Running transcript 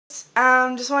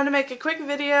Just wanted to make a quick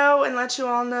video and let you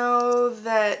all know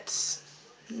that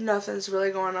nothing's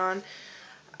really going on.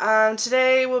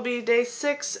 Today will be day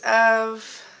 6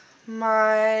 of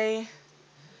my,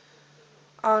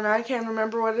 oh no, I can't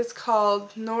remember what it's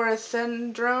called,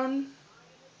 norethindrone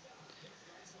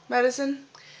medicine.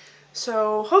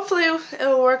 So hopefully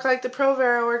it'll work like the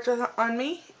Provera worked on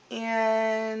me.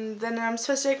 And then I'm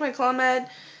supposed to take my Clomid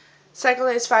cycle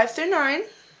days 5 through 9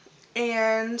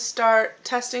 and start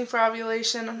testing for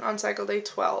ovulation on cycle day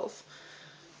 12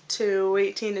 to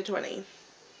 18 to 20.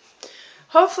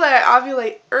 Hopefully I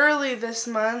ovulate early this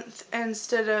month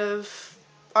instead of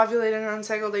ovulating on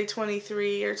cycle day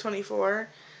 23 or 24.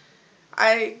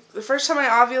 The first time I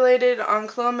ovulated on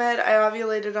Clomid, I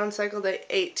ovulated on cycle day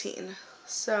 18.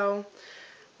 So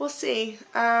we'll see.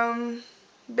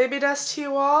 Baby dust to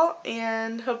you all,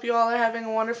 and hope you all are having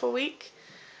a wonderful week.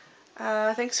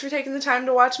 Thanks for taking the time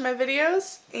to watch my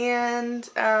videos, and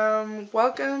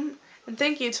welcome and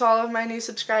thank you to all of my new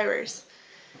subscribers.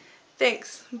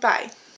 Thanks. Bye.